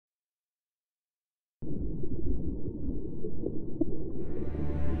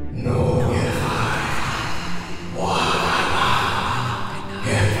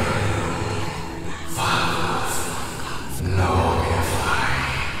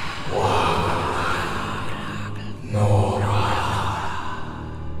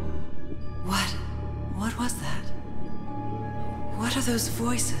are those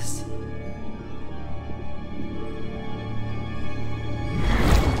voices?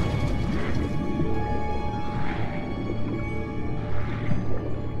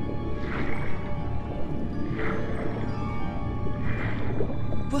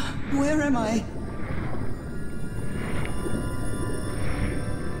 Where am I?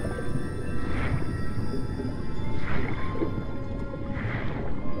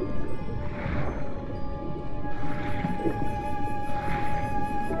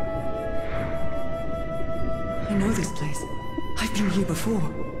 I know this place. I've been here before.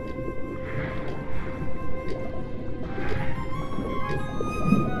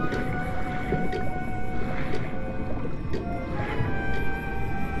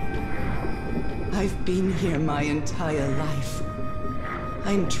 I've been here my entire life.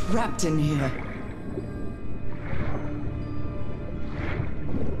 I'm trapped in here.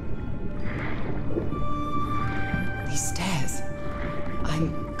 These stairs.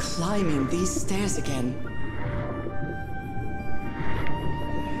 I'm climbing these stairs again.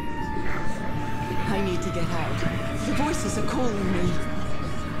 I need to get out. The voices are calling me.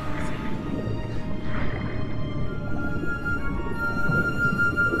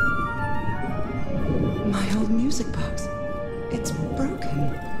 My old music box. It's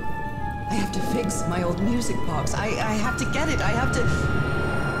broken. I have to fix my old music box. I have to get it. I have to...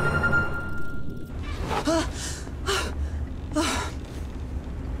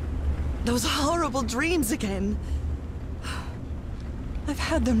 Those horrible dreams again. I've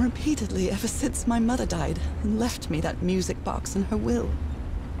had them repeatedly ever since my mother died and left me that music box in her will.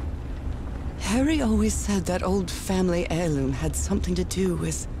 Harry always said that old family heirloom had something to do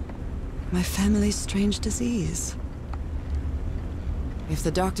with my family's strange disease. If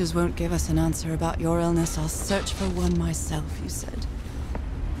the doctors won't give us an answer about your illness, I'll search for one myself, you said.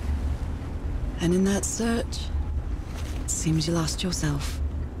 And in that search, it seems you lost yourself.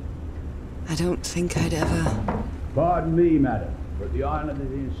 I don't think I'd ever... Pardon me, madam, but the island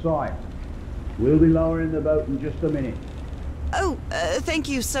is in sight. We'll be lowering the boat in just a minute. Oh, thank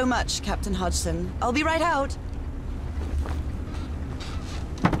you so much, Captain Hodgson. I'll be right out.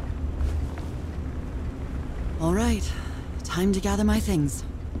 All right, time to gather my things.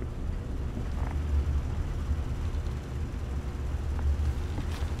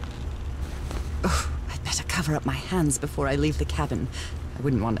 Oh, I'd better cover up my hands before I leave the cabin. I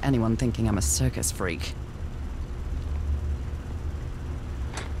wouldn't want anyone thinking I'm a circus freak.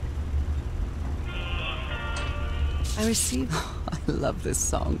 I received... Oh, I love this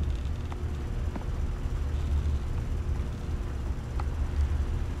song.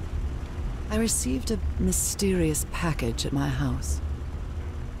 I received a mysterious package at my house.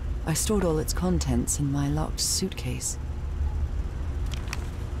 I stored all its contents in my locked suitcase.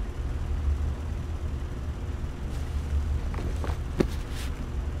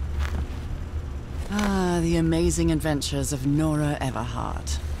 Ah, the amazing adventures of Norah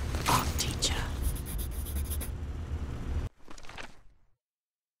Everhart, art teacher.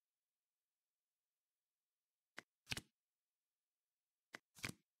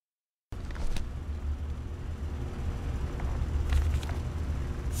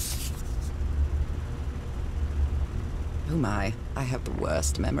 Oh my, I have the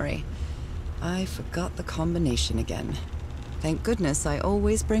worst memory. I forgot the combination again. Thank goodness I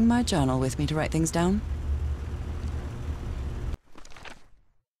always bring my journal with me to write things down.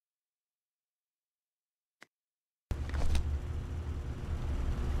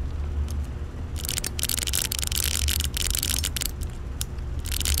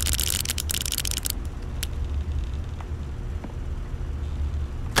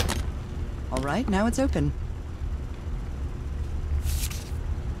 All right, now it's open.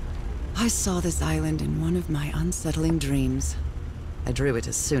 I saw this island in one of my unsettling dreams. I drew it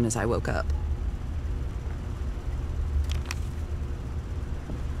as soon as I woke up.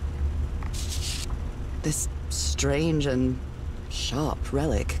 This strange and sharp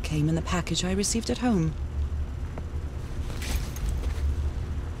relic came in the package I received at home.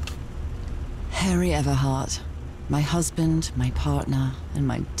 Harry Everhart, my husband, my partner, and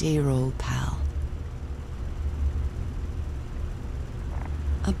my dear old pal.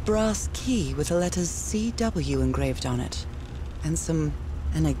 A brass key with the letters CW engraved on it, and some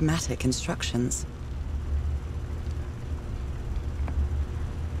enigmatic instructions.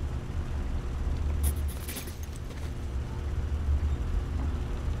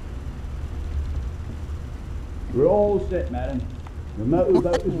 We're all set, madam. The motorboat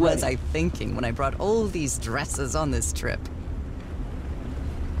What is was ready. I thinking when I brought all these dresses on this trip?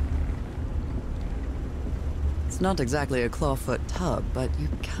 It's not exactly a clawfoot tub, but you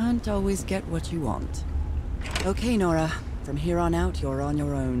can't always get what you want. Okay, Norah. From here on out, you're on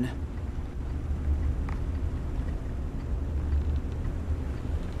your own.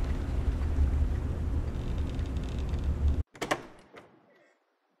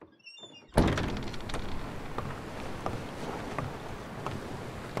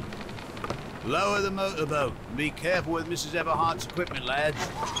 Lower the motorboat. Be careful with Mrs. Everhart's equipment, lads.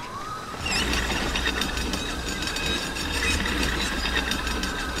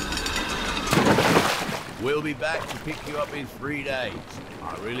 We'll be back to pick you up in 3 days.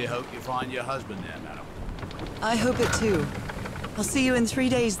 I really hope you find your husband there, madam. I hope it too. I'll see you in 3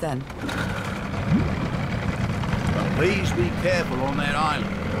 days then. But please be careful on that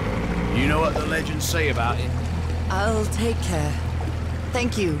island. You know what the legends say about it. I'll take care.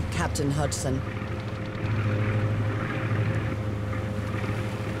 Thank you, Captain Hudson.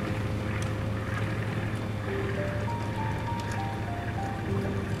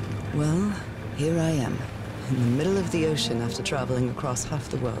 Well, here I am, in the middle of the ocean after traveling across half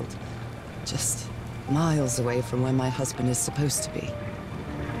the world. Just miles away from where my husband is supposed to be.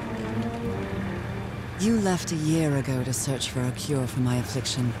 You left a year ago to search for a cure for my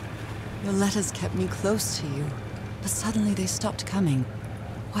affliction. Your letters kept me close to you, but suddenly they stopped coming.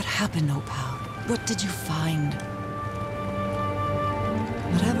 What happened, Opal? What did you find?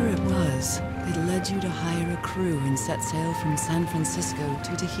 Whatever it was, it led you to hire a crew and set sail from San Francisco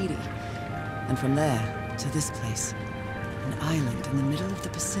to Tahiti. And from there, to this place. An island in the middle of the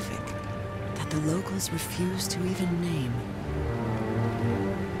Pacific that the locals refuse to even name.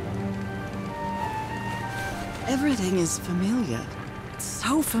 Everything is familiar.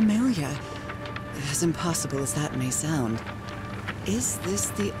 So familiar. As impossible as that may sound. Is this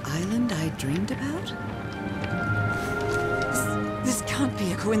the island I dreamed about? This can't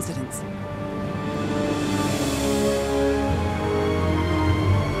be a coincidence.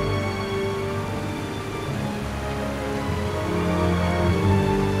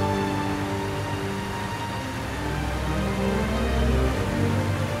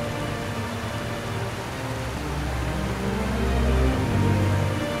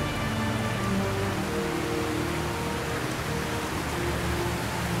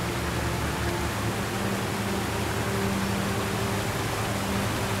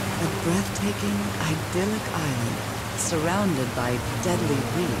 Breathtaking, idyllic island, surrounded by deadly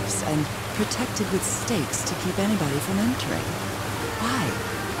reefs and protected with stakes to keep anybody from entering. Why?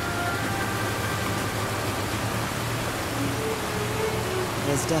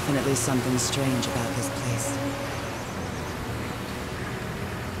 There's definitely something strange about this place.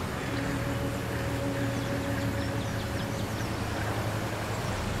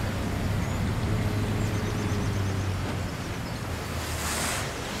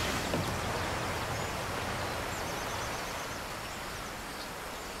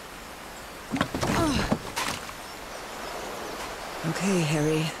 Okay,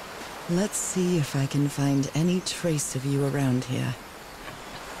 Harry. Let's see if I can find any trace of you around here.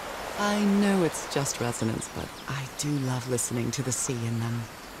 I know it's just resonance, but I do love listening to the sea in them.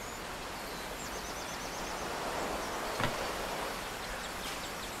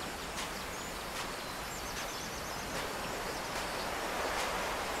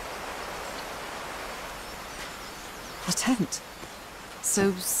 A tent.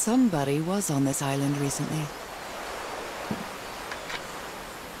 So somebody was on this island recently.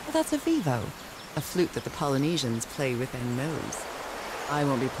 That's a vivo, a flute that the Polynesians play with their nose. I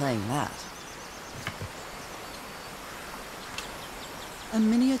won't be playing that. A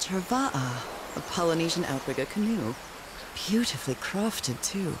miniature va'a, a Polynesian outrigger canoe. Beautifully crafted,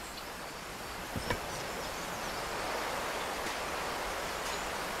 too.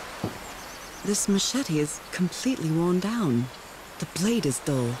 This machete is completely worn down. The blade is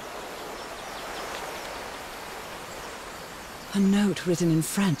dull. A note written in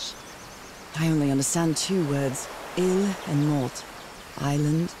French. I only understand 2 words, île and mort,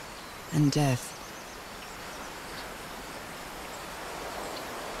 island and death.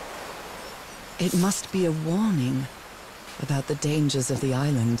 It must be a warning about the dangers of the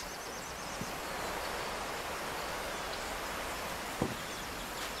island.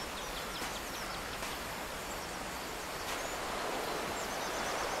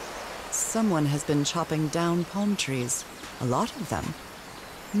 Someone has been chopping down palm trees. A lot of them.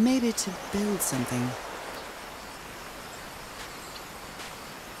 Maybe to build something.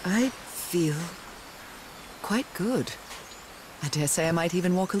 I feel quite good. I dare say I might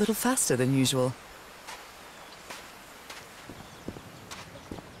even walk a little faster than usual.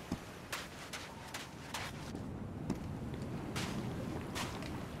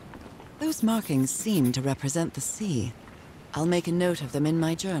 Those markings seem to represent the sea. I'll make a note of them in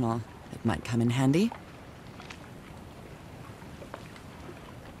my journal. It might come in handy.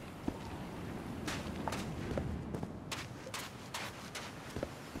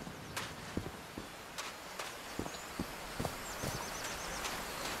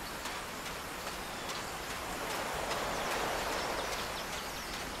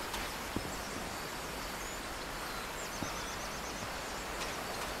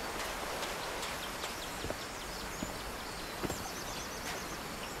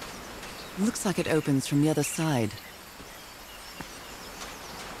 Looks like it opens from the other side.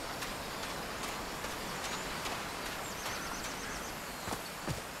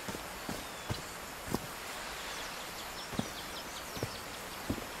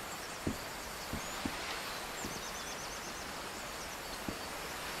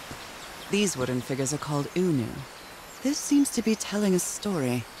 These wooden figures are called Unu. This seems to be telling a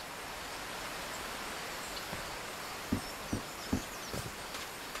story.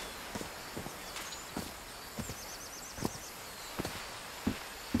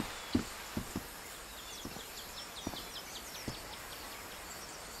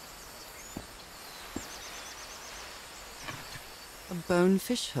 A bone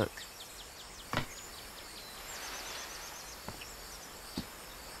fish hook.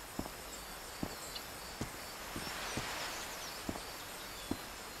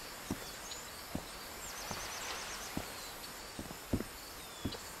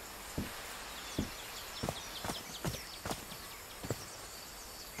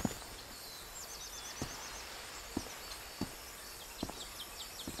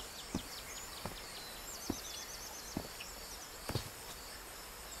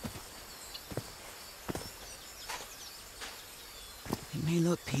 It may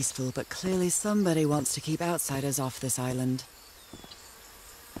look peaceful, but clearly somebody wants to keep outsiders off this island.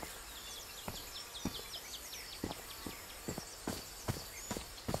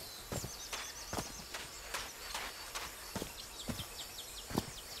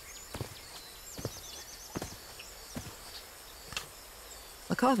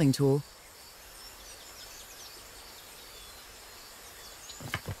 A carving tool.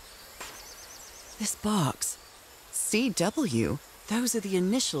 This box. CW. Those are the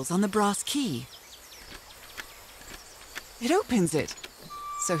initials on the brass key. It opens it.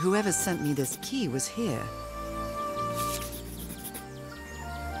 So whoever sent me this key was here.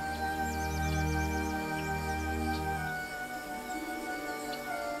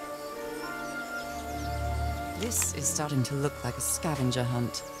 This is starting to look like a scavenger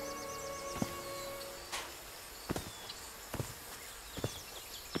hunt.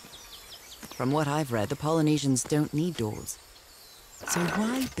 From what I've read, the Polynesians don't need doors. So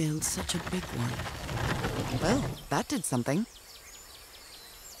why build such a big one? Well, that did something.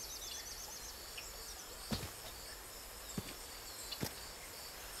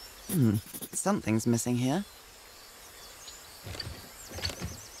 Something's missing here.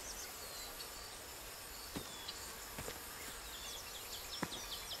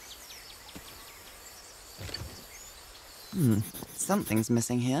 Something's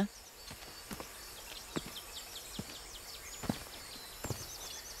missing here.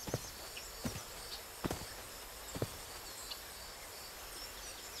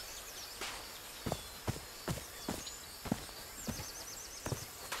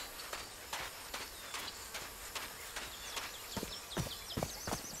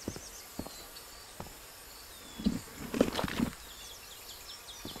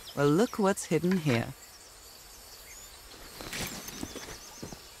 Well, look what's hidden here.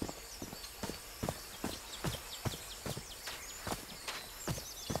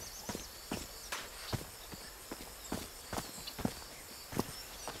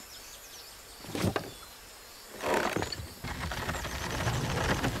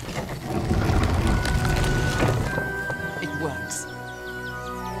 It works.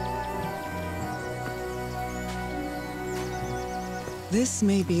 This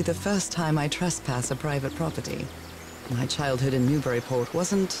may be the first time I trespass a private property. My childhood in Newburyport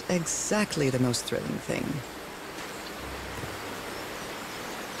wasn't exactly the most thrilling thing.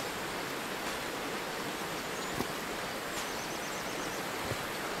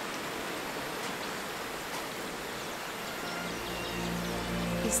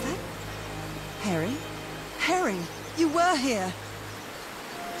 Is that Harry? Harry, you were here!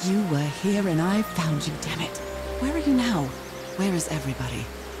 You were here and I found you, damn it. Where are you now? Where is everybody?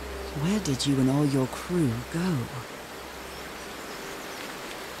 Where did you and all your crew go?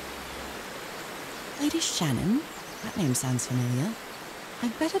 Lady Shannon? That name sounds familiar.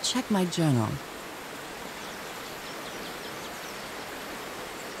 I'd better check my journal.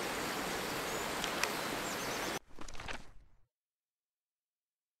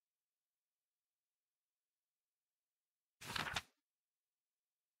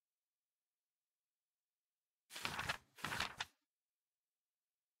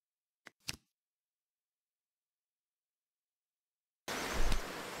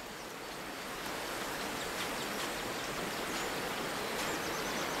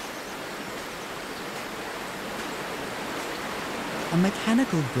 A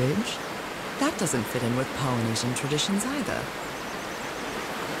mechanical bridge? That doesn't fit in with Polynesian traditions either.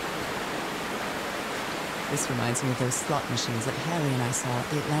 This reminds me of those slot machines that Harry and I saw at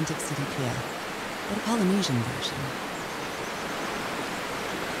the Atlantic City Pier, but a Polynesian version.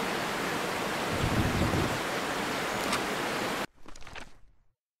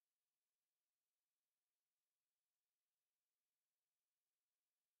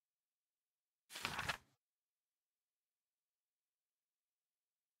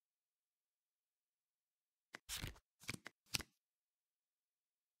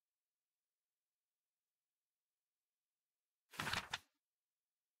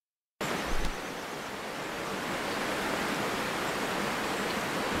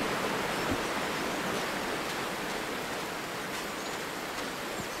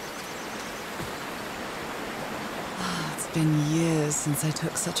 It's been years since I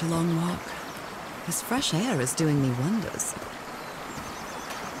took such a long walk. This fresh air is doing me wonders.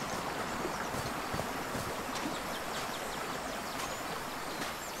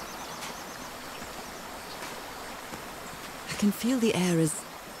 I can feel the air is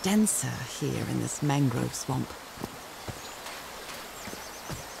denser here in this mangrove swamp.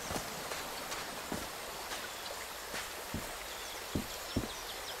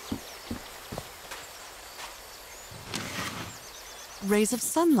 Rays of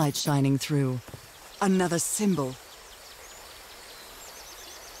sunlight shining through. Another symbol.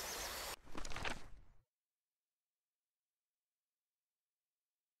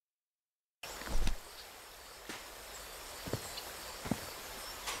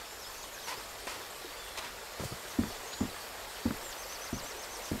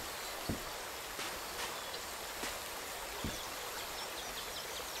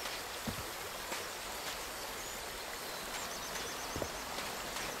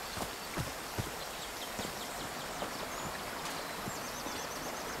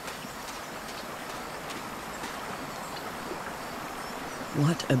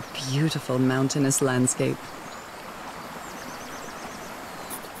 What a beautiful mountainous landscape.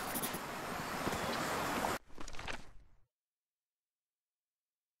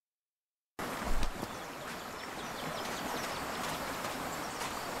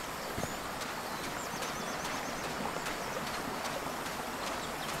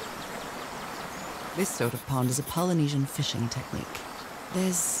 This sort of pond is a Polynesian fishing technique.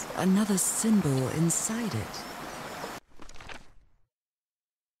 There's another symbol inside it.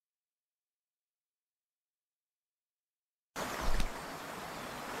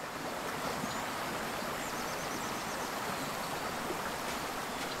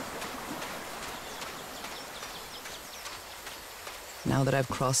 Now that I've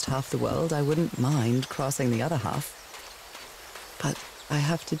crossed half the world, I wouldn't mind crossing the other half. But I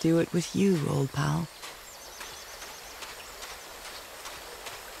have to do it with you, old pal.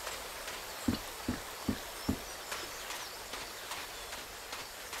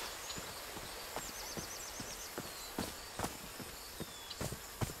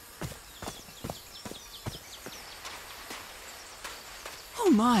 Oh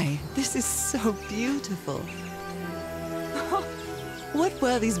my, this is so beautiful. What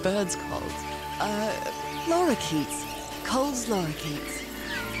were these birds called? Lorikeets. Cole's lorikeets.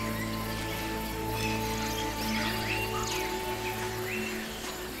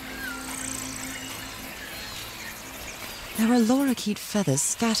 There are lorikeet feathers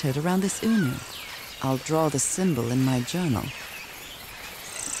scattered around this unu. I'll draw the symbol in my journal.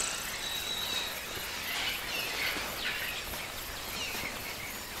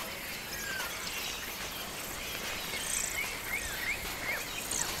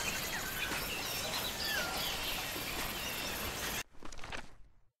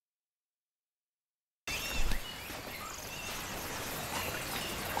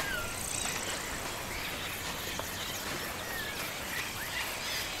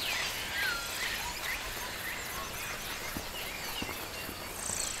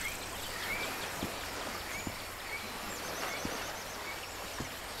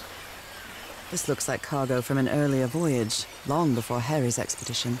 This looks like cargo from an earlier voyage, long before Harry's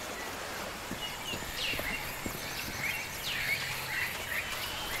expedition.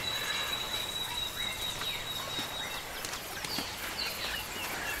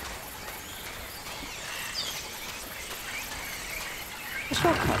 A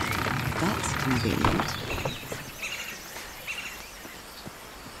shortcut. That's convenient.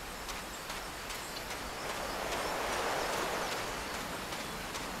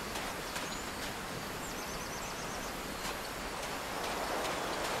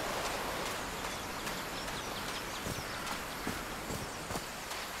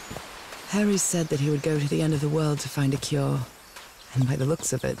 Harry said that he would go to the end of the world to find a cure. And by the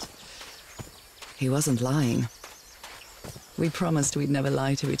looks of it, he wasn't lying. We promised we'd never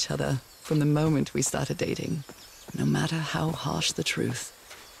lie to each other from the moment we started dating, no matter how harsh the truth.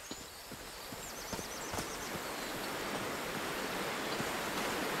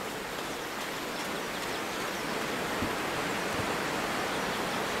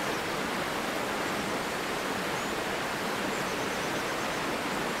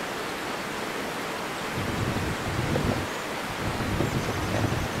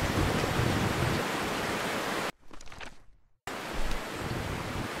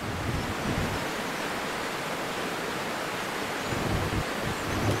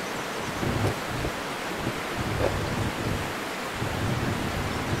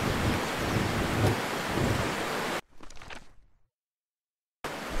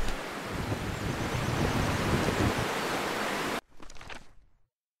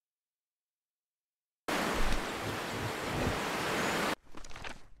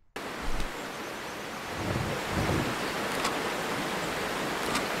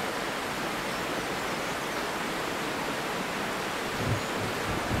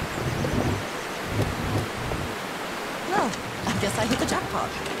 Guess I hit the jackpot.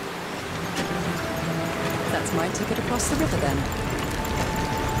 That's my ticket across the river then.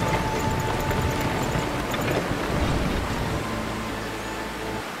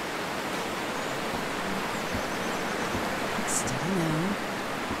 Steady now.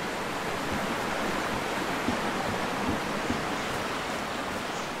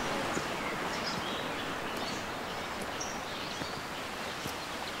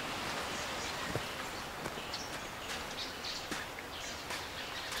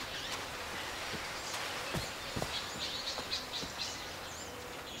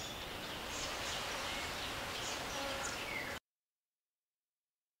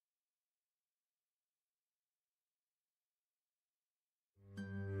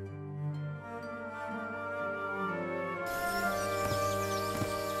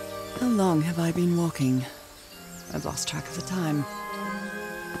 How long have I been walking? I've lost track of the time.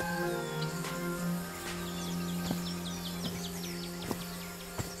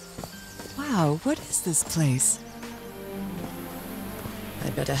 Wow, what is this place?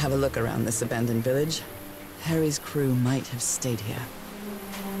 I'd better have a look around this abandoned village. Harry's crew might have stayed here.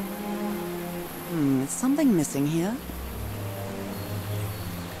 Is something missing here?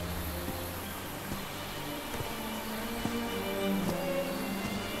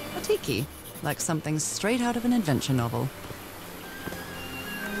 Tiki, like something straight out of an adventure novel.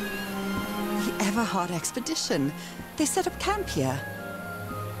 The Everhard expedition. They set up camp here.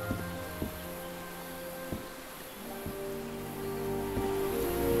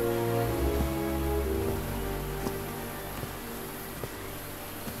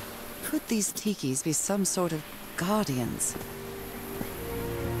 Could these tikis be some sort of guardians?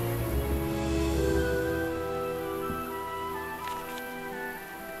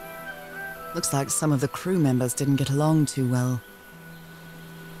 Looks like some of the crew members didn't get along too well.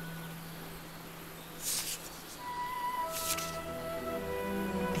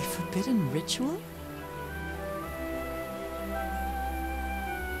 A forbidden ritual?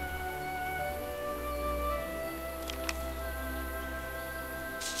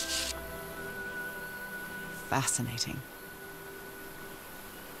 Fascinating.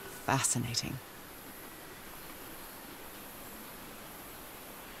 Fascinating.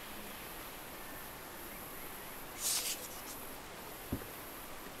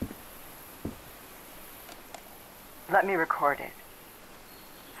 Let me record it.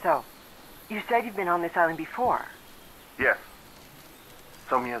 So, you said you've been on this island before? Yes.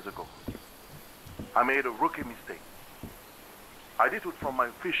 Some years ago. I made a rookie mistake. I detoured from my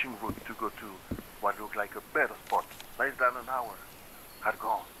fishing route to go to what looked like a better spot. Less than an hour had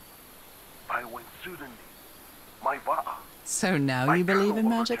gone. By when suddenly, my Va'a. So now you believe in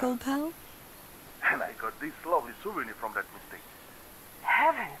magic, old pal? And I got this lovely souvenir from that mistake.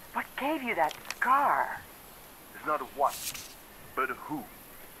 Heavens, what gave you that scar? It's not a what, but a who.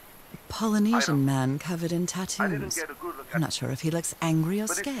 Polynesian man covered in I didn't tattoos. get a good look at I'm not sure if he looks angry or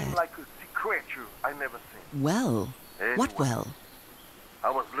but it seemed scared. like a sea creature I never seen. Well, what Anyway. well? I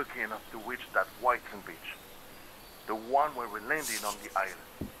was lucky enough to reach that Whiteland beach. The one where we landed on the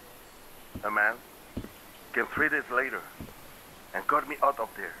island. A man came 3 days later and got me out of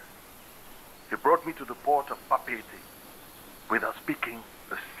there. He brought me to the port of Papeete without speaking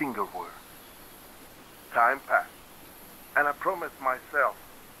a single word. Time passed, and I promised myself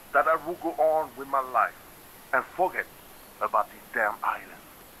that I would go on with my life and forget about this damn island.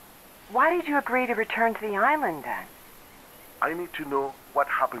 Why did you agree to return to the island then? I need to know what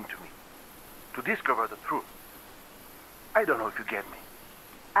happened to me, to discover the truth. I don't know if you get me.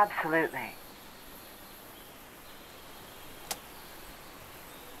 Absolutely.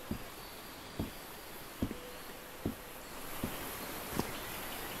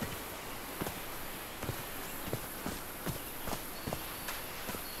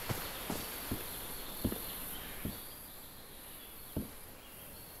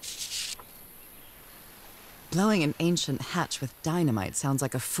 Blowing an ancient hatch with dynamite sounds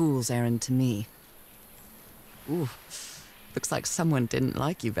like a fool's errand to me. Ooh, looks like someone didn't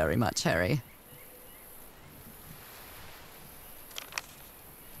like you very much, Harry.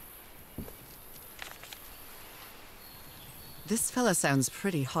 This fella sounds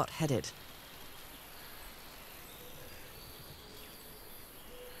pretty hot-headed.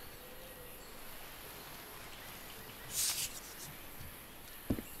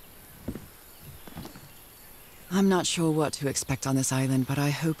 I'm not sure what to expect on this island, but I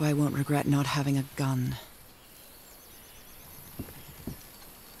hope I won't regret not having a gun.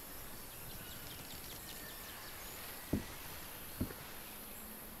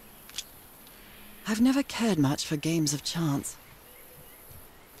 I've never cared much for games of chance.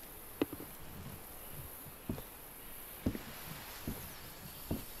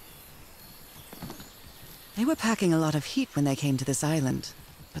 They were packing a lot of heat when they came to this island,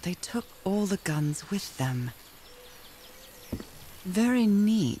 but they took all the guns with them. Very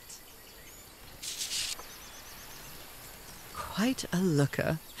neat. Quite a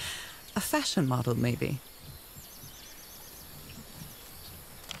looker. A fashion model, maybe.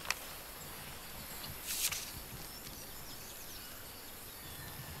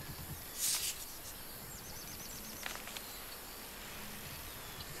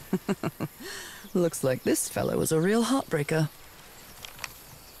 Looks like this fellow was a real heartbreaker.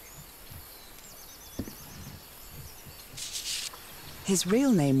 His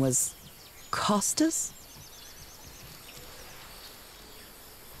real name was Costas?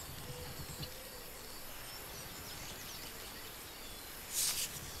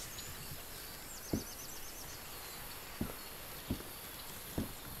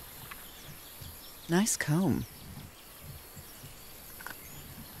 Nice comb.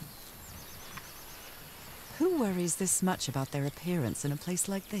 Who worries this much about their appearance in a place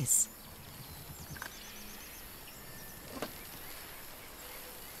like this?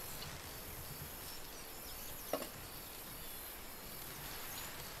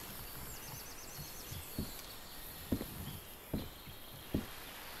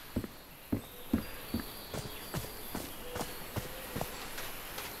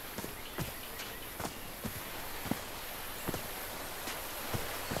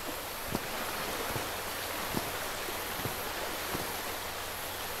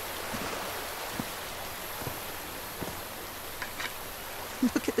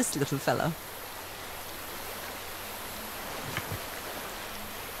 Look at this little fella.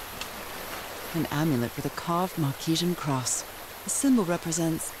 An amulet with a carved Marquesian cross. The symbol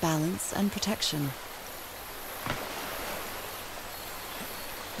represents balance and protection.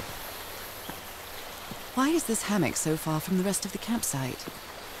 Why is this hammock so far from the rest of the campsite?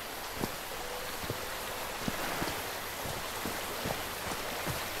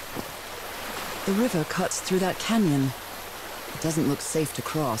 The river cuts through that canyon. It doesn't look safe to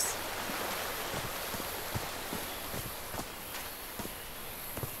cross.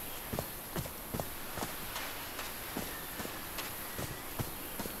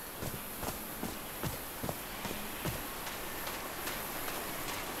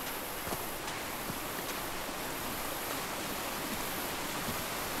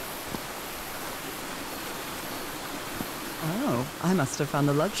 Oh, I must have found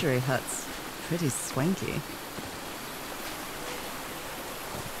the luxury huts. Pretty swanky.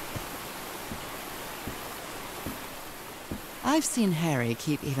 I've seen Harry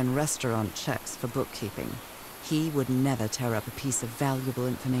keep even restaurant checks for bookkeeping. He would never tear up a piece of valuable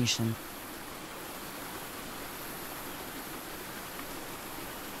information.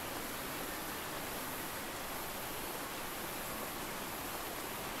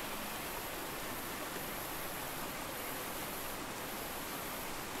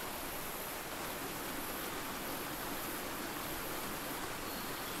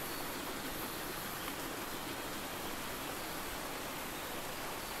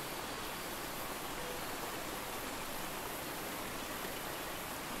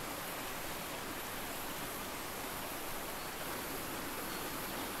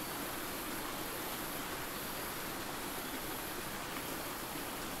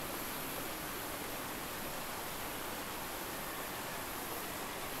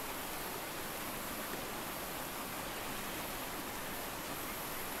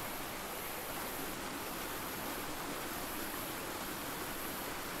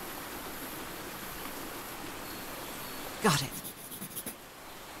 Got it.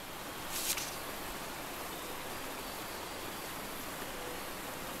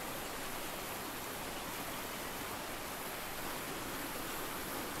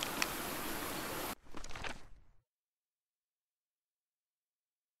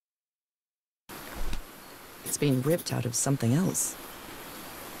 been ripped out of something else.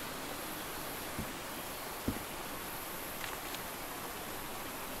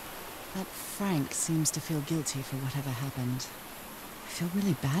 That Frank seems to feel guilty for whatever happened. I feel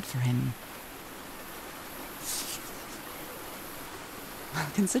really bad for him.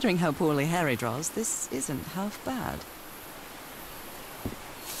 Considering how poorly Harry draws, this isn't half bad.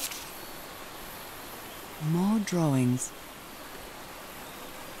 More drawings.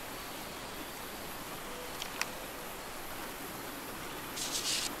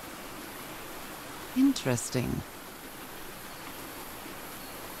 Interesting.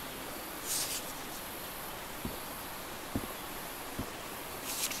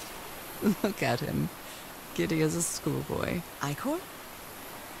 Look at him. Giddy as a schoolboy. Icor?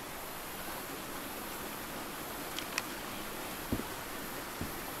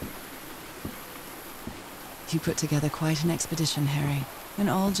 You put together quite an expedition, Harry. And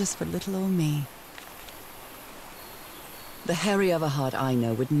all just for little old me. The Harry Everhard I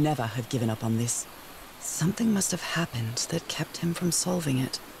know would never have given up on this. Something must have happened that kept him from solving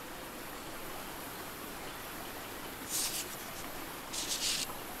it.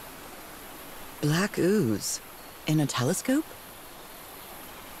 Black ooze. In a telescope?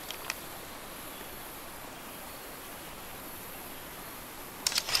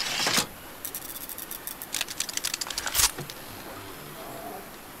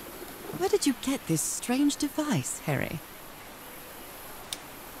 Where did you get this strange device, Harry?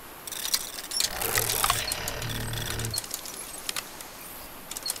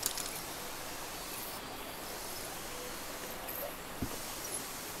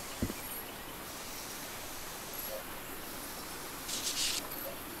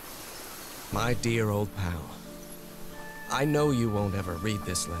 My dear old pal, I know you won't ever read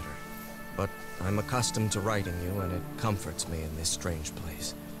this letter, but I'm accustomed to writing you and it comforts me in this strange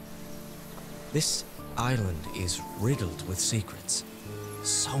place. This island is riddled with secrets.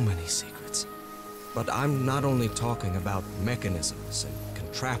 So many secrets. But I'm not only talking about mechanisms and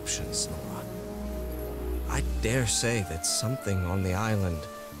contraptions, Norah. I dare say that something on the island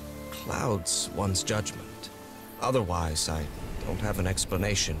clouds one's judgment. Otherwise, I don't have an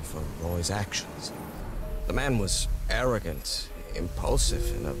explanation for Roy's actions. The man was arrogant,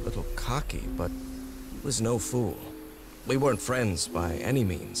 impulsive, and a little cocky, but he was no fool. We weren't friends by any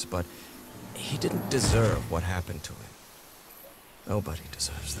means, but he didn't deserve what happened to him. Nobody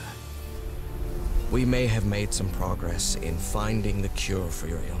deserves that. We may have made some progress in finding the cure for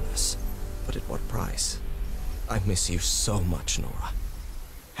your illness, but at what price? I miss you so much, Norah.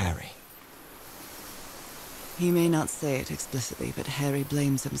 Harry. He may not say it explicitly, but Harry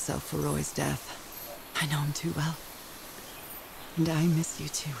blames himself for Roy's death. I know him too well. And I miss you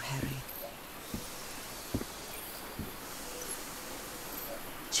too, Harry.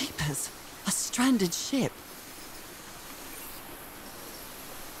 Jeepers! A stranded ship!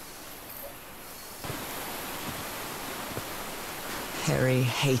 Harry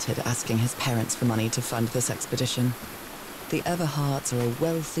hated asking his parents for money to fund this expedition. The Everhards are a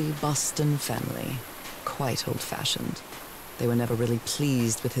wealthy Boston family. Quite old-fashioned. They were never really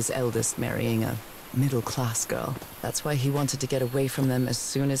pleased with his eldest marrying a middle-class girl. That's why he wanted to get away from them as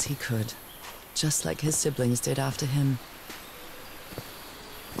soon as he could. Just like his siblings did after him.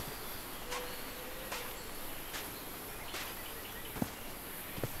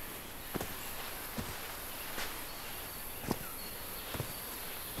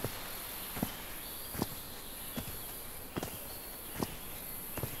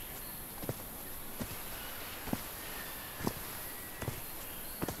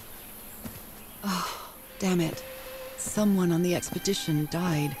 Damn it. Someone on the expedition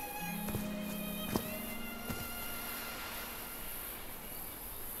died.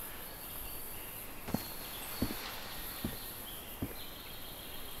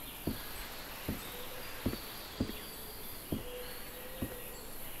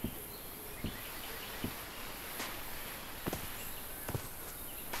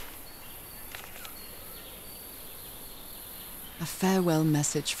 A farewell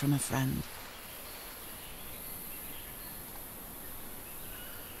message from a friend.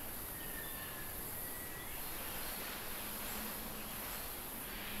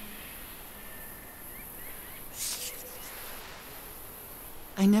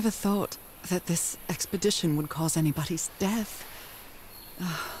 I never thought that this expedition would cause anybody's death.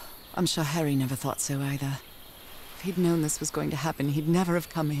 I'm sure Harry never thought so either. If he'd known this was going to happen, he'd never have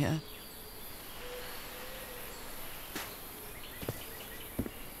come here.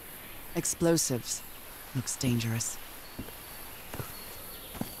 Explosives. Looks dangerous.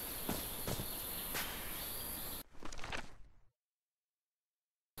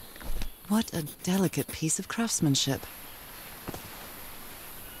 What a delicate piece of craftsmanship.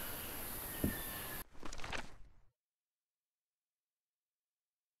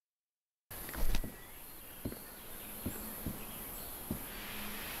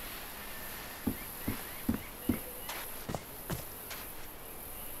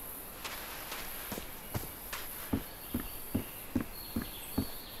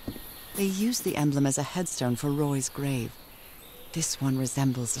 They used the emblem as a headstone for Roy's grave. This one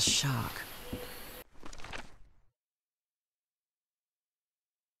resembles a shark.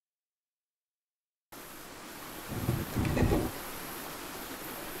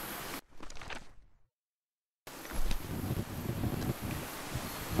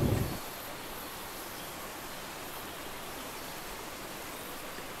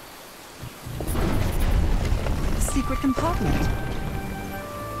 A secret compartment.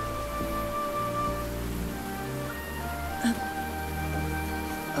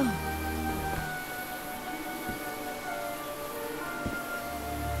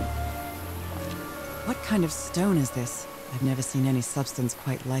 What kind of stone is this? I've never seen any substance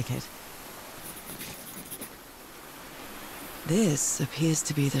quite like it. This appears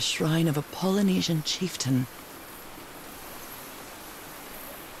to be the shrine of a Polynesian chieftain.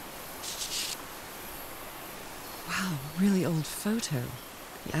 Wow, really old photo.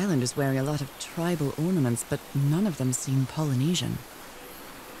 The island is wearing a lot of tribal ornaments, but none of them seem Polynesian.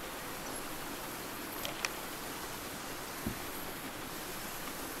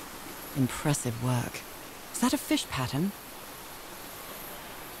 Impressive work. Is that a fish pattern?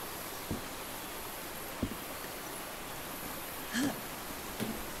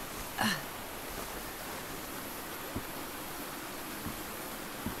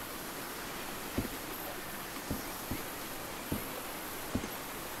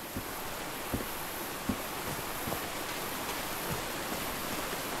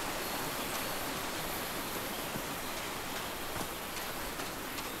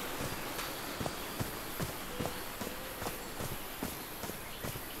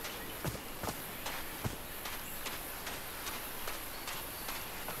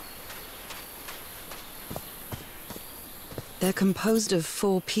 They're composed of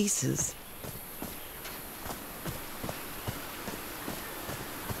 4 pieces.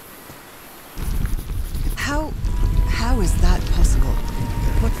 How is that possible?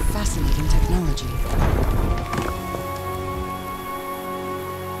 What fascinating technology.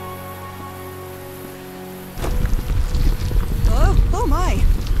 Oh my!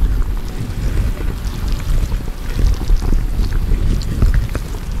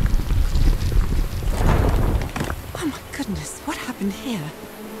 What happened here?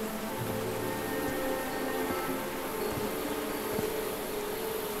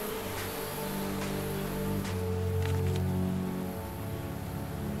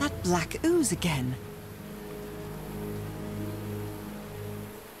 That black ooze again.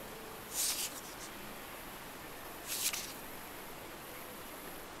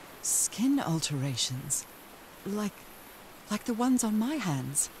 Skin alterations. Like the ones on my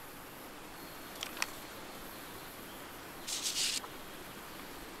hands.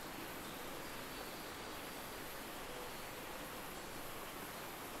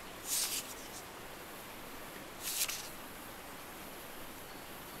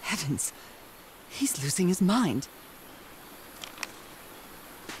 Heavens, he's losing his mind.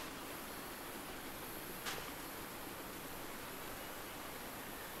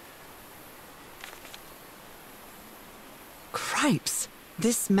 Cripes!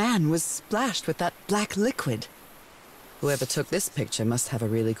 This man was splashed with that black liquid. Whoever took this picture must have a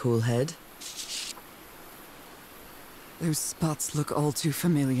really cool head. Those spots look all too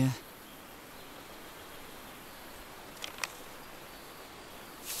familiar.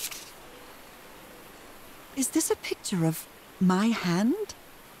 Is this a picture of my hand?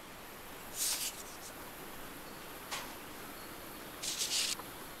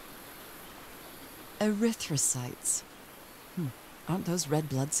 Erythrocytes. Aren't those red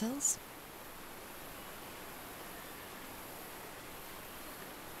blood cells?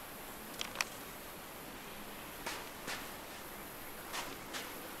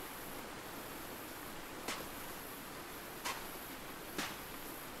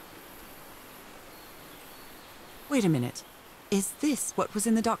 Wait a minute. Is this what was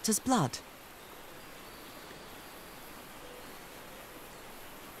in the doctor's blood?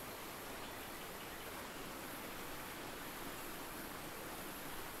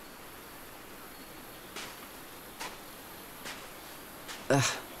 Ugh,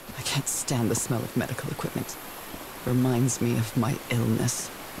 I can't stand the smell of medical equipment. Reminds me of my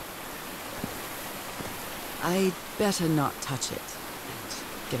illness. I'd better not touch it.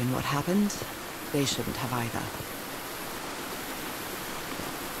 Given what happened, they shouldn't have either.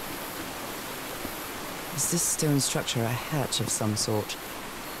 Is this stone structure a hatch of some sort?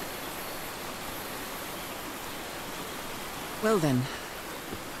 Well then,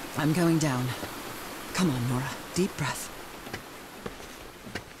 I'm going down. Come on, Norah. Deep breath.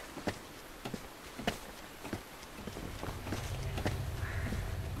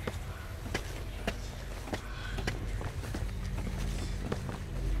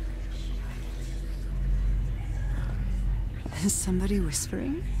 Is somebody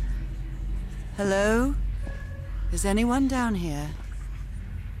whispering? Hello? Is anyone down here?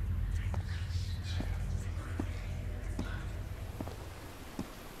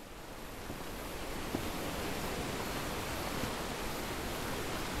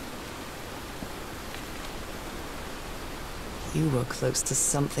 You were close to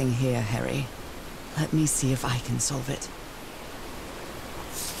something here, Harry. Let me see if I can solve it.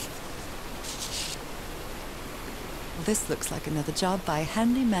 Well, this looks like another job by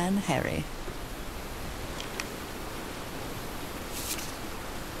Handyman Harry.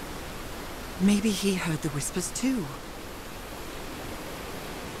 Maybe he heard the whispers too.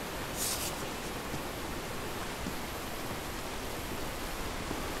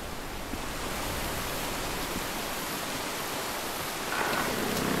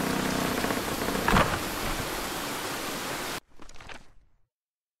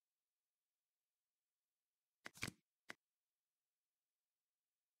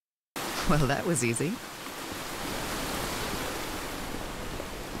 Well, that was easy.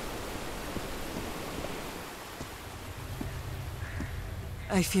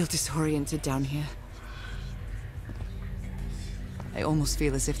 I feel disoriented down here. I almost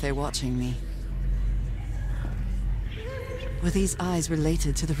feel as if they're watching me. Were these eyes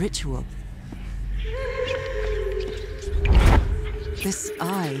related to the ritual? This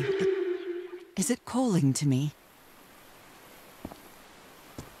eye, is it calling to me?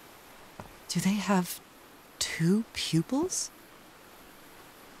 Do they have 2 pupils?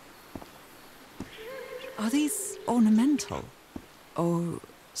 Are these ornamental? Or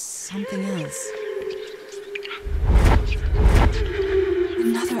something else?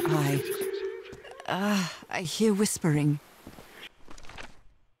 Another eye. I hear whispering.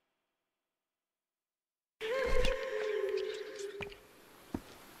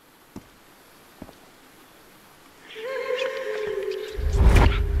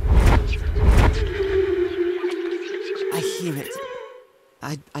 I hear it.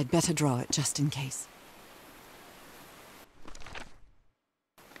 I'd better draw it just in case.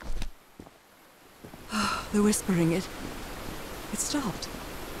 The whispering, it stopped.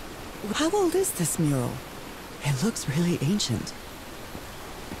 How old is this mural? It looks really ancient.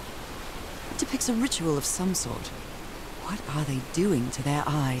 It depicts a ritual of some sort. What are they doing to their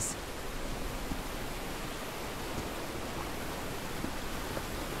eyes?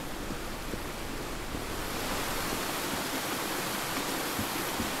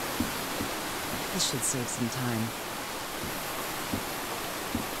 This should save some time.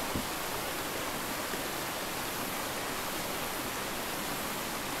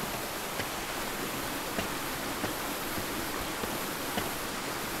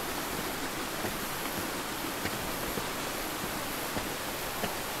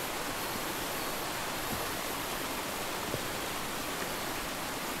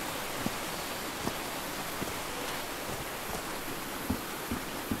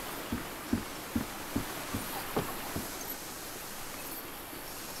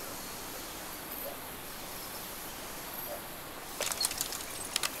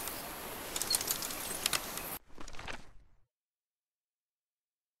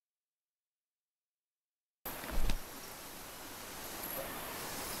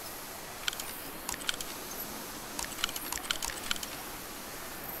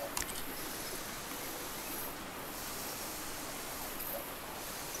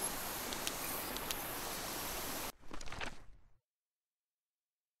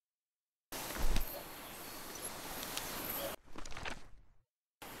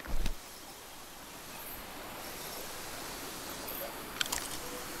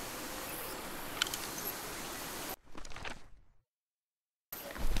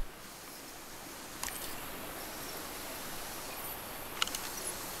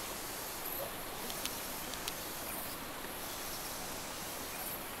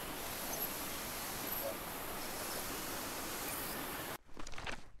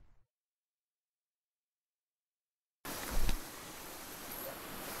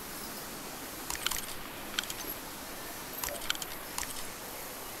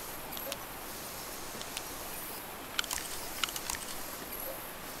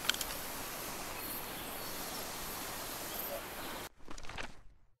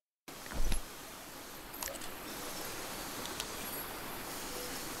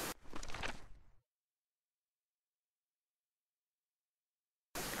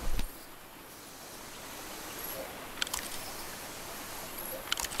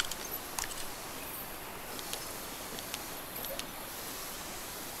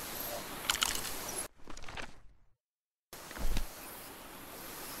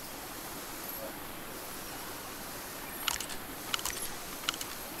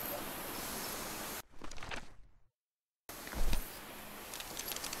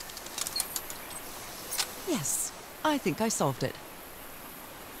 Yes, I think I solved it.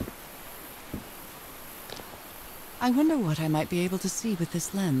 I wonder what I might be able to see with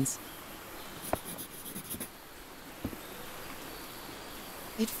this lens.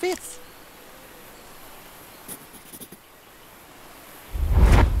 It fits.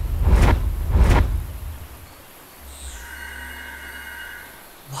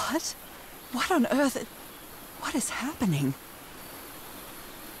 What? What on earth? What is happening?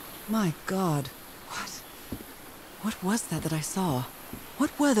 My God, what was that I saw?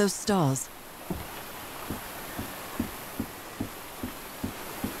 What were those stars?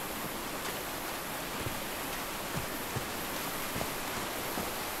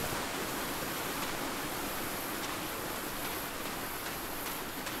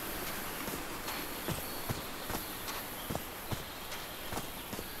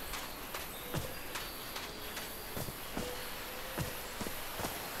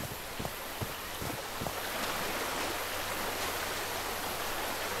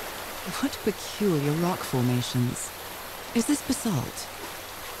 What peculiar rock formations. Is this basalt?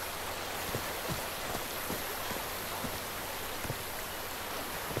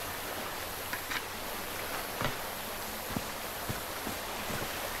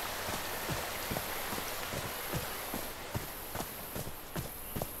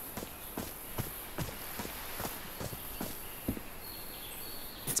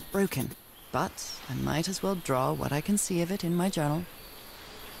 It's broken, but I might as well draw what I can see of it in my journal.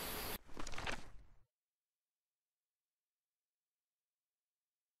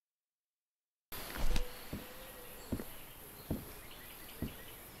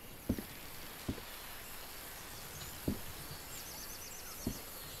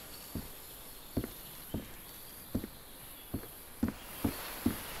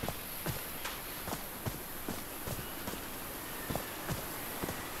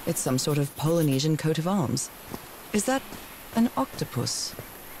 It's some sort of Polynesian coat of arms. Is that an octopus?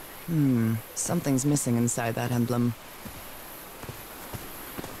 Something's missing inside that emblem.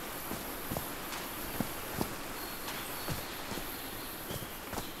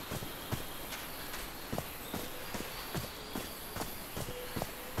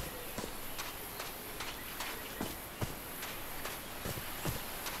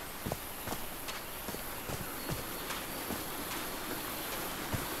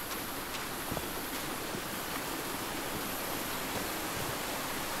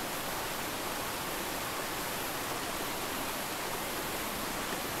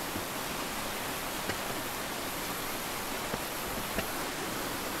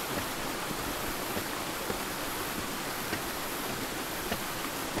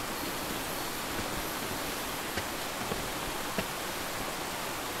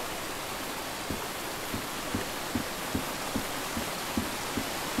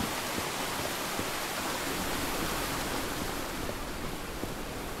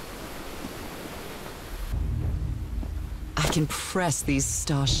 I can press these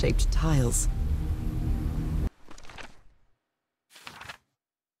star-shaped tiles.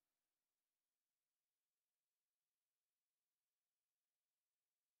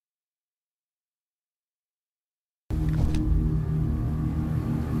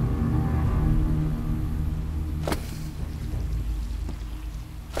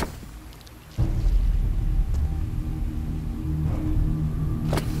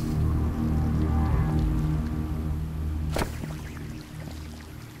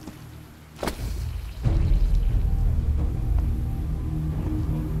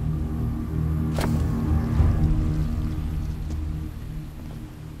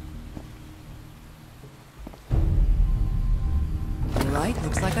 Right,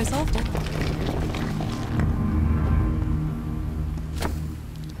 looks like I solved it.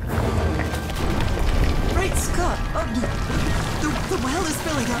 Great Scott! Oh, the well is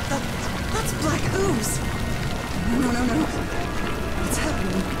filling up. That's black ooze. No. What's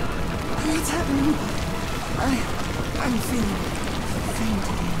happening? What's happening? I'm feeling faint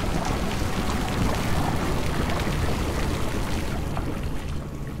again.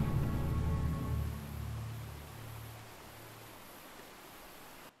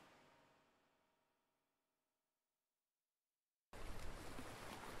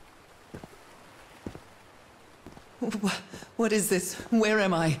 What is this? Where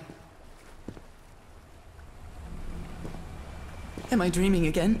am I? Am I dreaming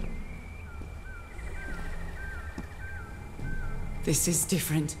again? This is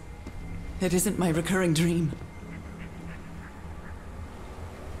different. It isn't my recurring dream.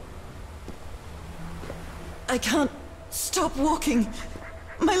 I can't stop walking.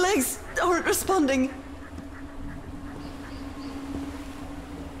 My legs aren't responding.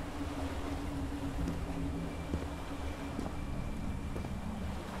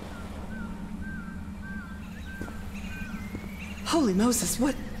 Holy Moses,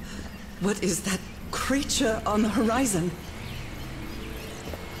 what is that creature on the horizon?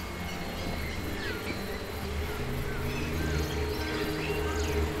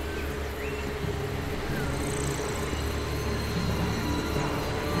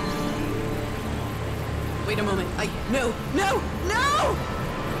 Wait a moment. No! No! No!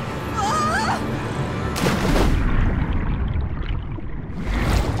 Ah!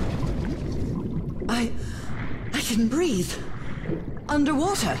 I can breathe.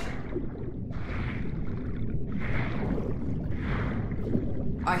 Underwater.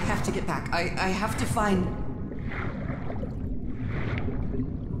 I have to get back. I have to find...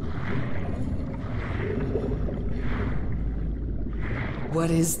 What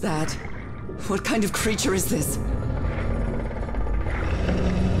is that? What kind of creature is this?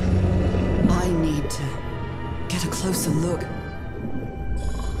 I need to get a closer look.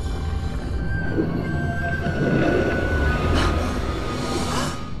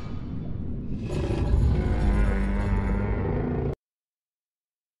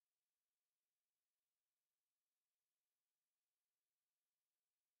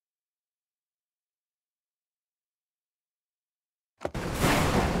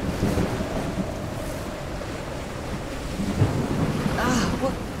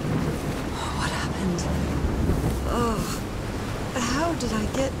 What happened? Oh, how did I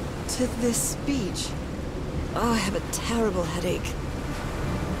get to this beach? Oh, I have a terrible headache.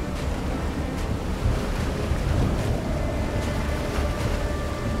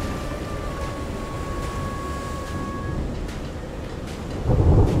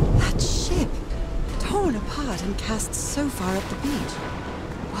 That ship, torn apart and cast so far up the beach.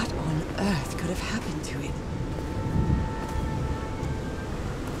 What on earth could have happened to it?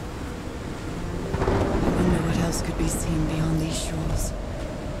 What else could be seen beyond these shores?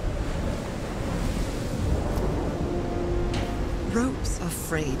 Ropes are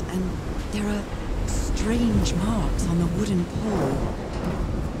frayed, and there are strange marks on the wooden pole.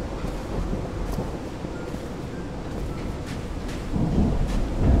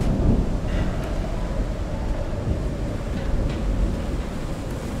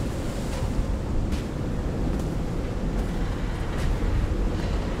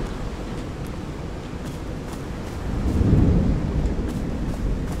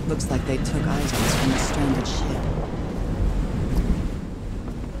 Looks like they took items from the stranded ship.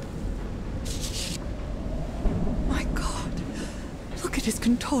 My God! Look at his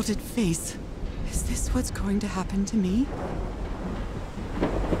contorted face. Is this what's going to happen to me?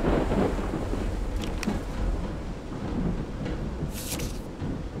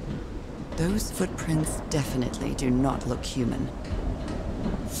 Those footprints definitely do not look human.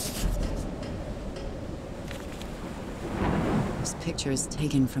 This picture is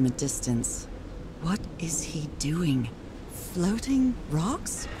taken from a distance. What is he doing? Floating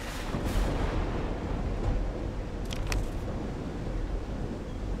rocks?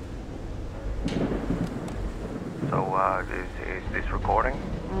 So, is this recording?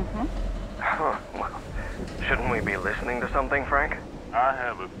 Mm-hmm. Well, shouldn't we be listening to something, Frank? I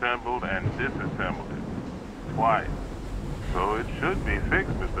have assembled and disassembled it twice. So it should be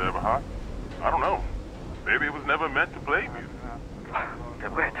fixed, Mr. Everhart. I don't know. Maybe it was never meant to play music.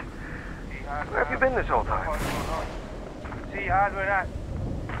 DeWitt, where have you been this whole time?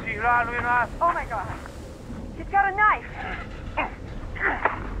 Oh my God. He's got a knife.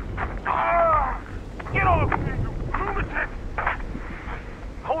 Get off me, you lunatic!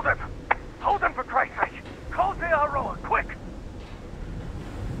 Hold him! Hold him, for Christ's sake! Call the Aroa, quick!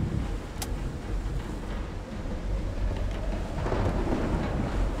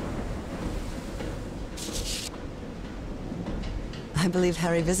 I believe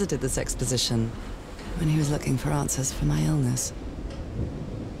Harry visited this exposition when he was looking for answers for my illness.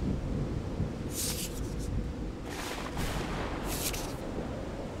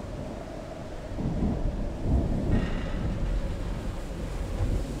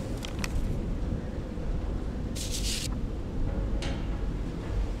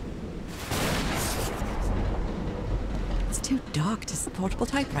 It's too dark to see a portable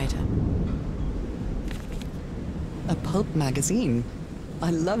typewriter. A pulp magazine. I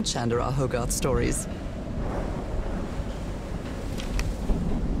love Chandra Hogarth stories.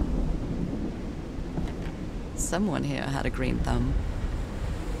 Someone here had a green thumb.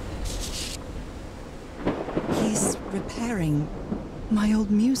 He's repairing my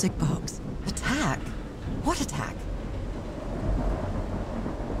old music box. Attack? What attack?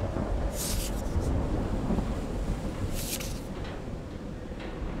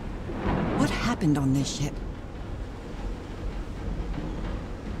 What happened on this ship?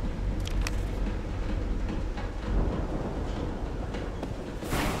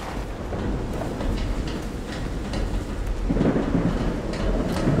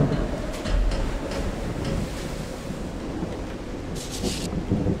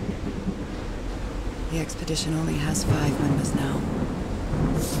 expedition only has 5 members now.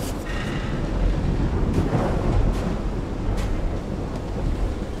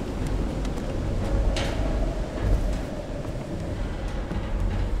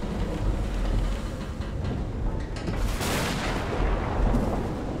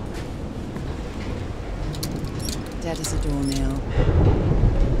 Dead as a doornail.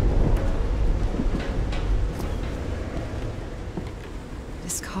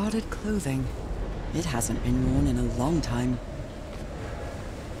 Discarded clothing. It hasn't been worn in a long time.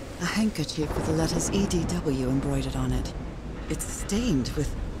 A handkerchief with the letters EDW embroidered on it. It's stained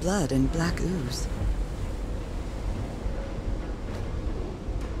with blood and black ooze.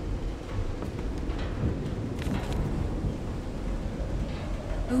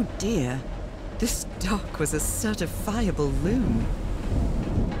 Oh dear. This dock was a certifiable loon.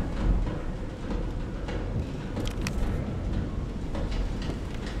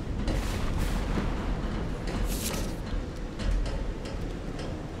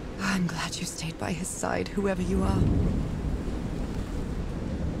 I'm glad you stayed by his side, whoever you are.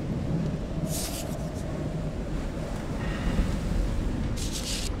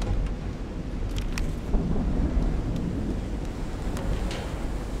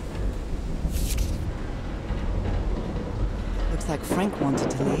 Looks like Frank wanted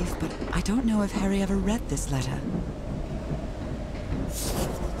to leave, but I don't know if Harry ever read this letter.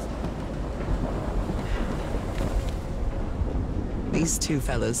 These two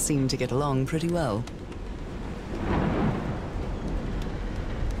fellows seem to get along pretty well.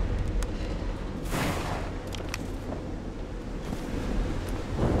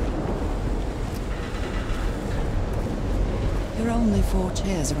 There are only 4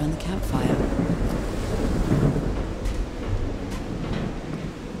 chairs around the campfire.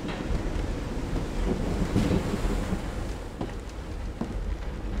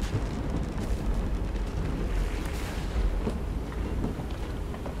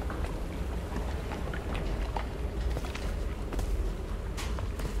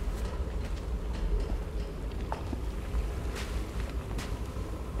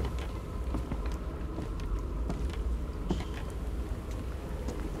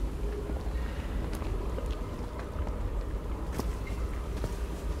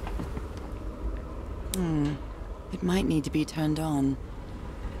 It might need to be turned on.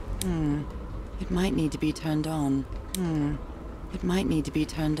 It might need to be turned on. It might need to be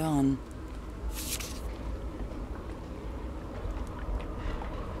turned on.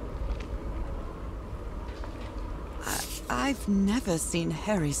 I've never seen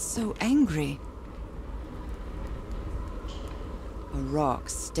Harry so angry. A rock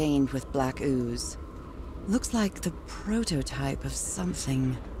stained with black ooze. Looks like the prototype of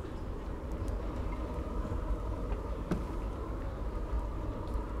something.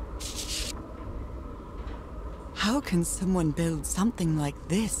 How can someone build something like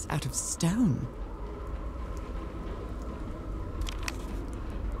this out of stone?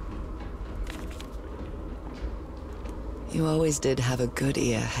 You always did have a good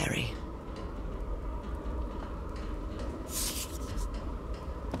ear, Harry.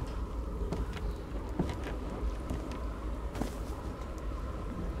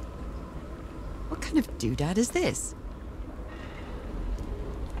 What kind of doodad is this?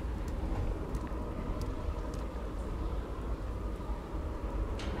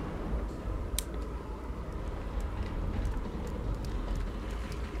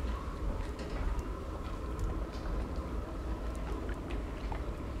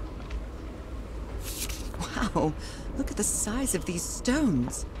 Wow, look at the size of these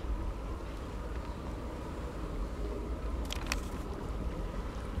stones.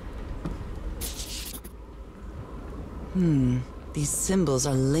 These symbols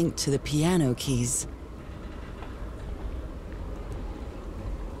are linked to the piano keys.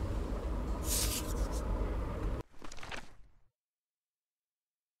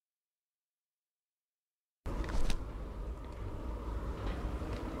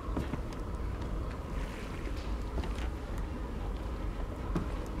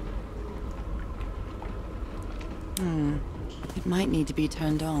 It might need to be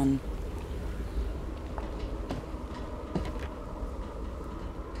turned on.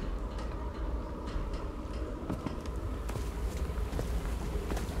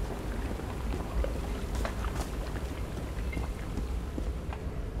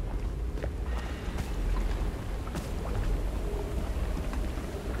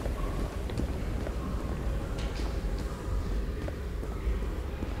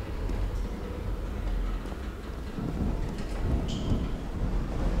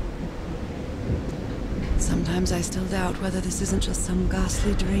 Sometimes I still doubt whether this isn't just some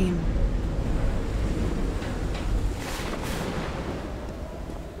ghastly dream.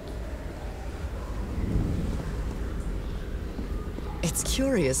 It's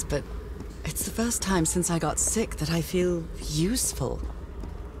curious, but it's the first time since I got sick that I feel useful.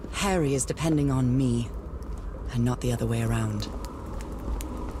 Harry is depending on me, and not the other way around.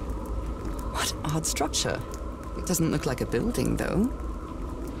 What odd structure. It doesn't look like a building, though.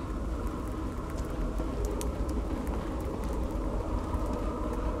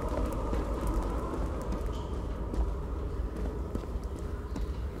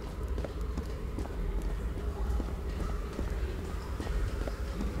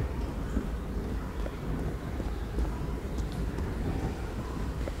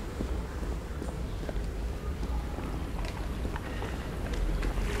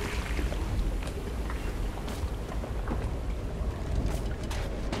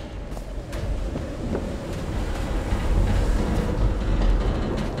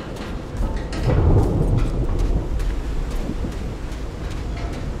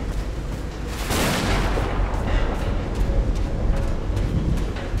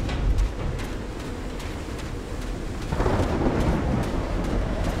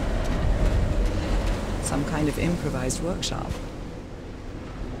 Some kind of improvised workshop.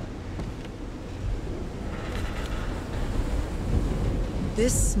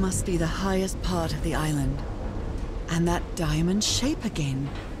 This must be the highest part of the island. And that diamond shape again.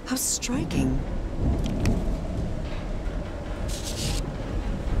 How striking.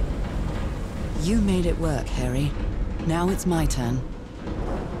 You made it work, Harry. Now it's my turn.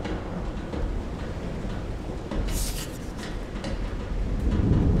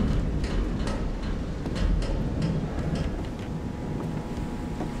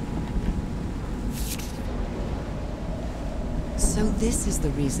 So this is the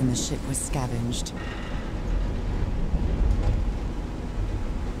reason the ship was scavenged.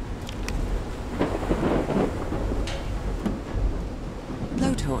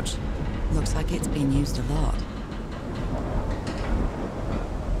 Blowtorch. Looks like it's been used a lot.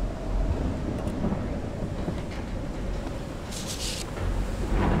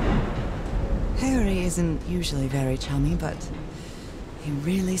 Harry isn't usually very chummy, but he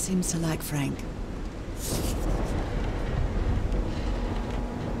really seems to like Frank.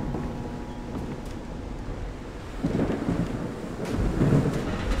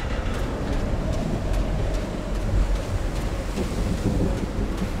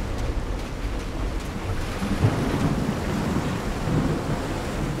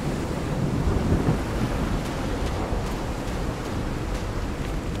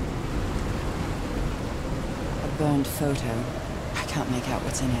 Burned photo. I can't make out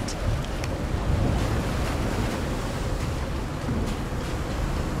what's in it.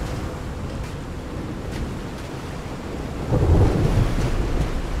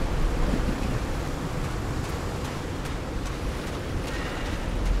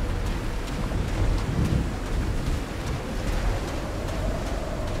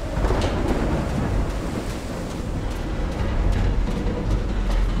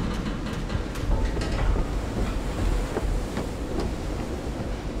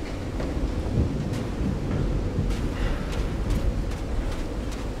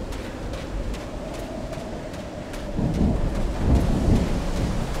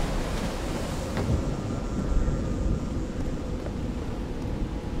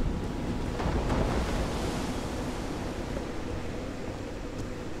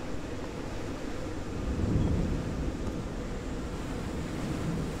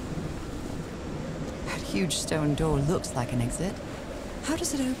 Huge stone door looks like an exit. How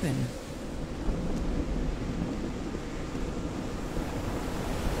does it open?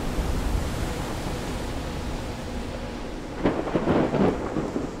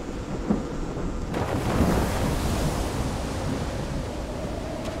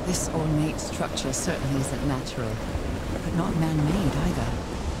 This ornate structure certainly isn't natural, but not man-made either.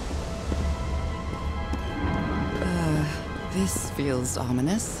 This feels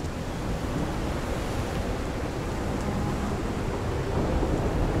ominous.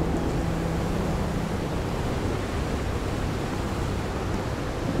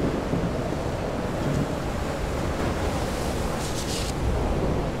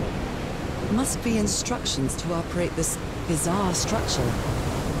 Must be instructions to operate this bizarre structure.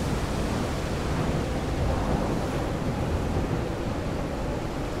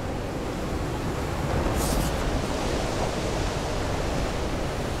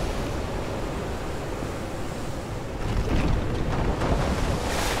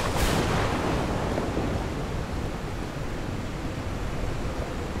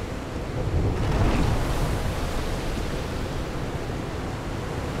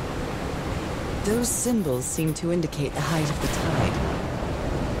 Those symbols seem to indicate the height of the tide.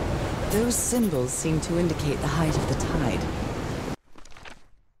 Those symbols seem to indicate the height of the tide.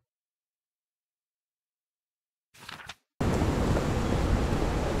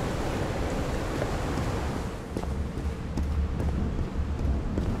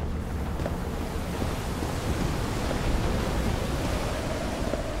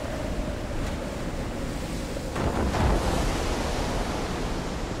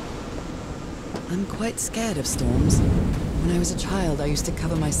 I'm quite scared of storms. When I was a child, I used to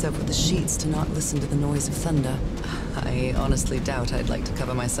cover myself with the sheets to not listen to the noise of thunder. I honestly doubt I'd like to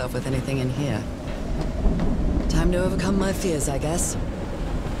cover myself with anything in here. Time to overcome my fears, I guess.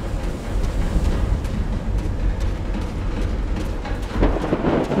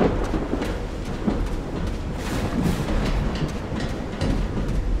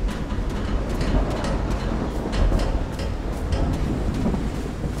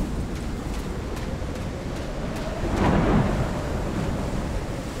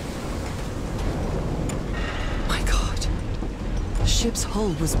 The ship's hull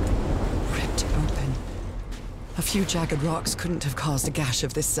was ripped open. A few jagged rocks couldn't have caused a gash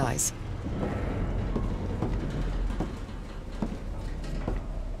of this size.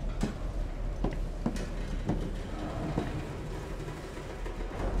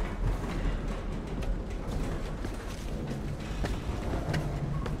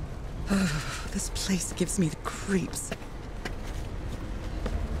 This place gives me the creeps.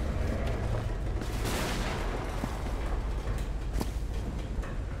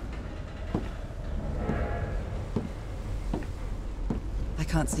 I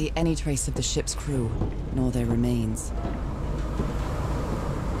can't see any trace of the ship's crew, nor their remains.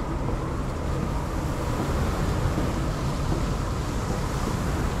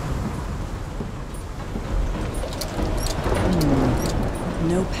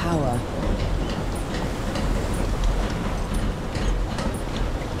 No power.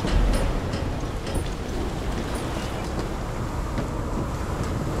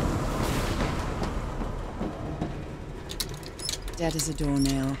 Dead as a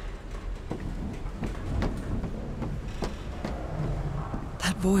doornail.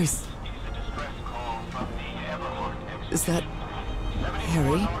 That voice. Is that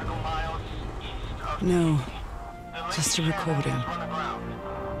Harry? No, just a recording.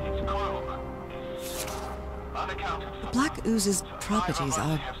 The Black Ooze's properties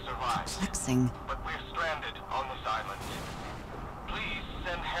are perplexing. But we're stranded on this island. Please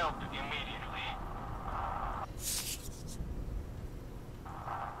send help immediately.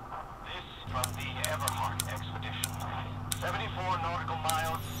 This from the Everhart expedition. 74 nautical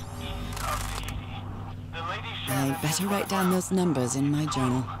miles east of Tahiti. The Lady Shannon... I'd better write down those numbers in my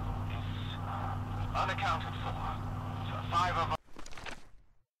journal. Unaccounted for. 5 of us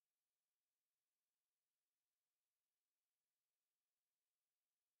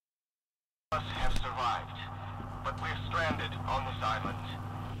have survived, but we're stranded on this island.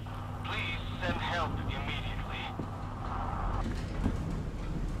 Please send help immediately.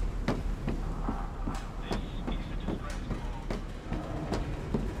 This is a distress call.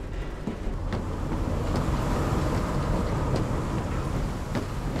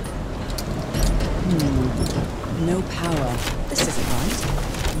 No power. This isn't right.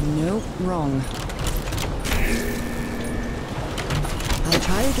 Nope, wrong. I'll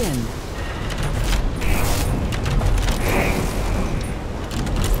try again.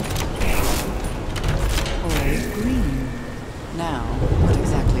 Green. Now, what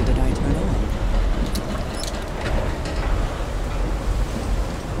exactly did I turn on?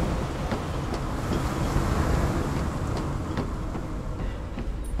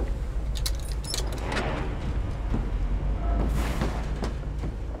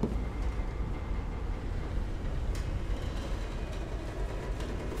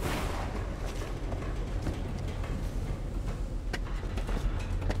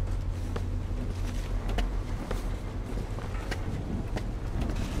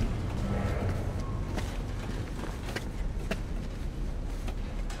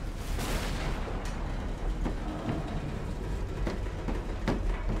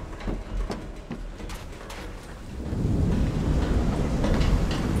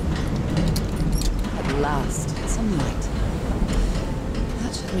 Last, some light.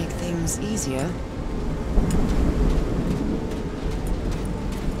 That should make things easier.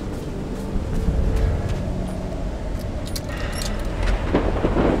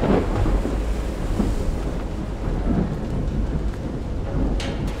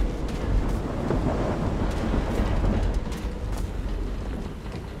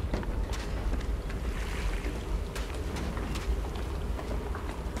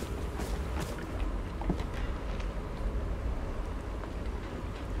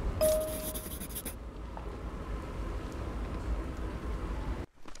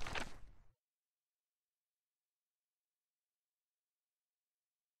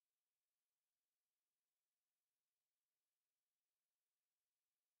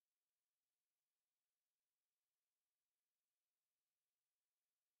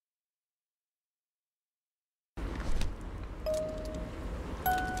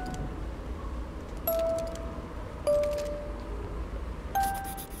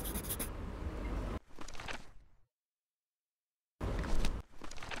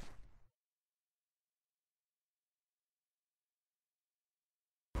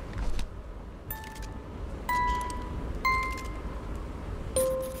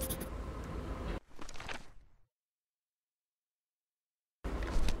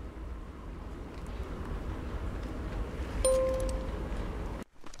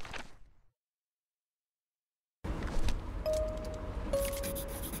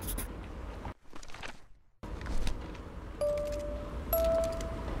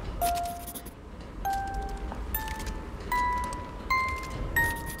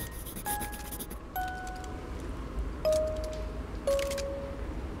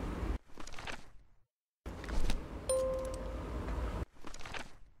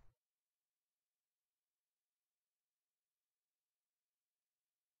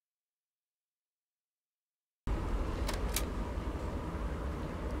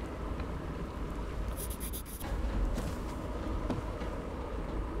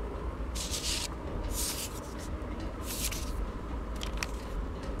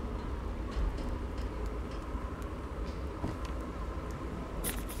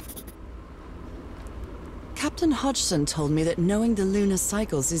 Captain Hodgson told me that knowing the lunar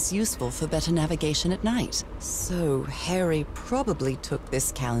cycles is useful for better navigation at night. So Harry probably took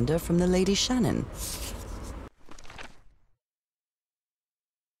this calendar from the Lady Shannon.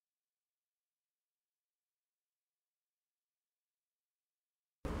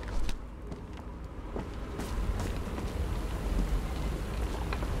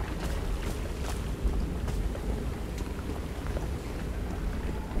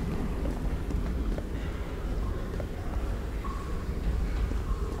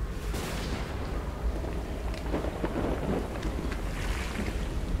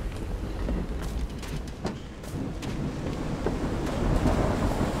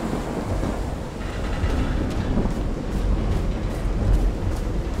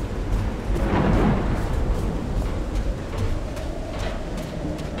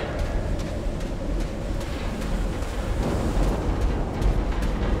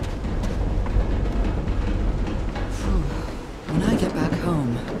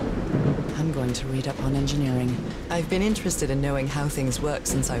 To read up on engineering. I've been interested in knowing how things work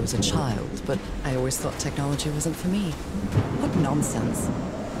since I was a child, but I always thought technology wasn't for me. What nonsense.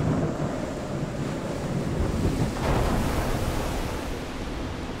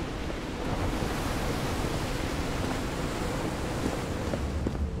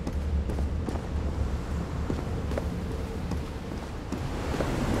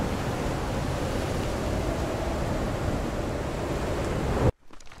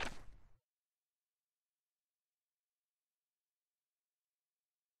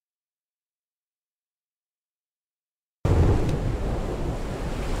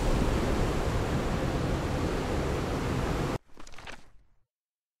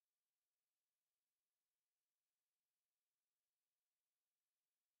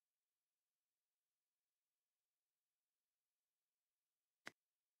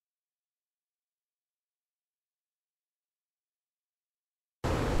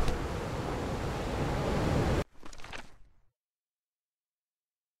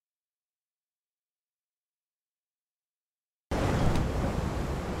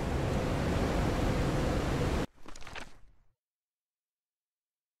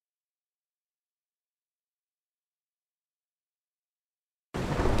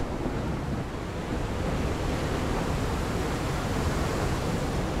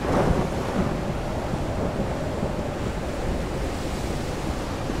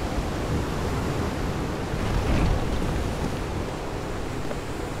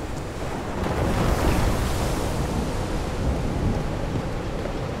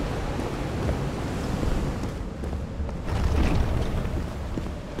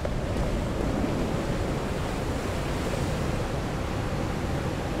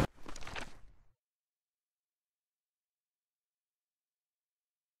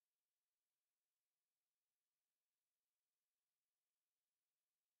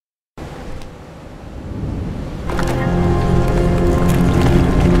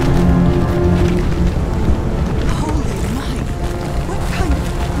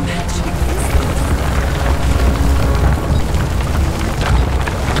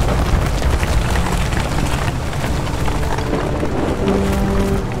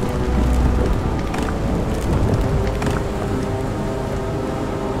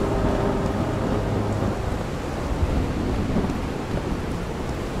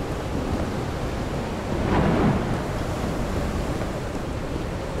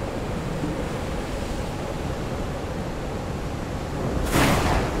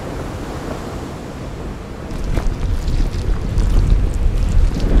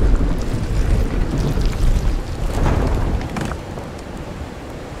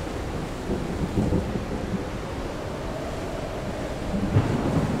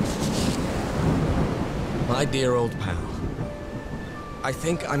 My dear old pal, I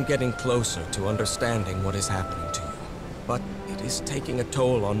think I'm getting closer to understanding what is happening to you, but it is taking a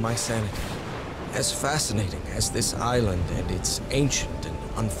toll on my sanity. As fascinating as this island and its ancient and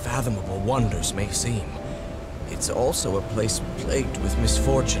unfathomable wonders may seem, it's also a place plagued with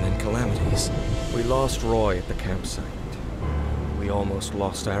misfortune and calamities. We lost Roy at the campsite. We almost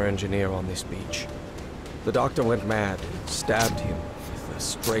lost our engineer on this beach. The doctor went mad and stabbed him with a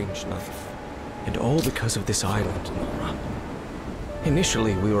strange knife. And all because of this island, Norah.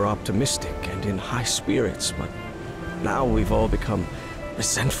 Initially, we were optimistic and in high spirits, but now we've all become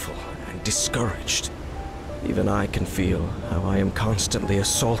resentful and discouraged. Even I can feel how I am constantly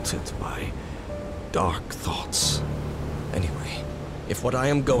assaulted by dark thoughts. Anyway, if what I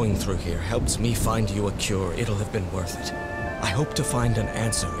am going through here helps me find you a cure, it'll have been worth it. I hope to find an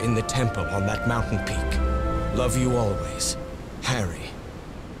answer in the temple on that mountain peak. Love you always, Harry.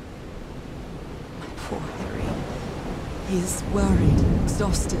 Poor Harry. He is worried,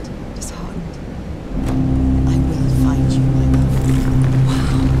 exhausted, disheartened. I will find you, my love.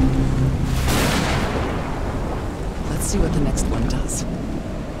 Wow. Let's see what the next one does.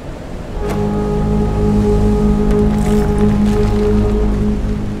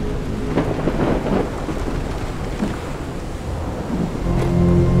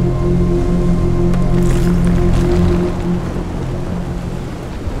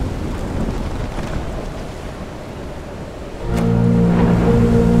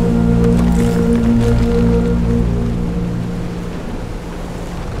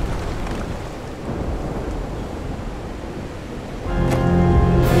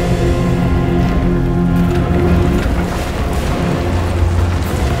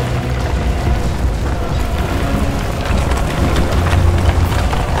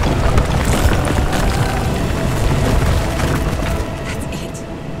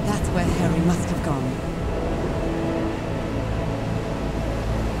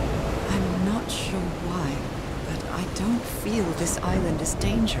 This island is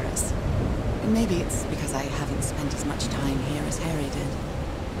dangerous. Maybe it's because I haven't spent as much time here as Harry did.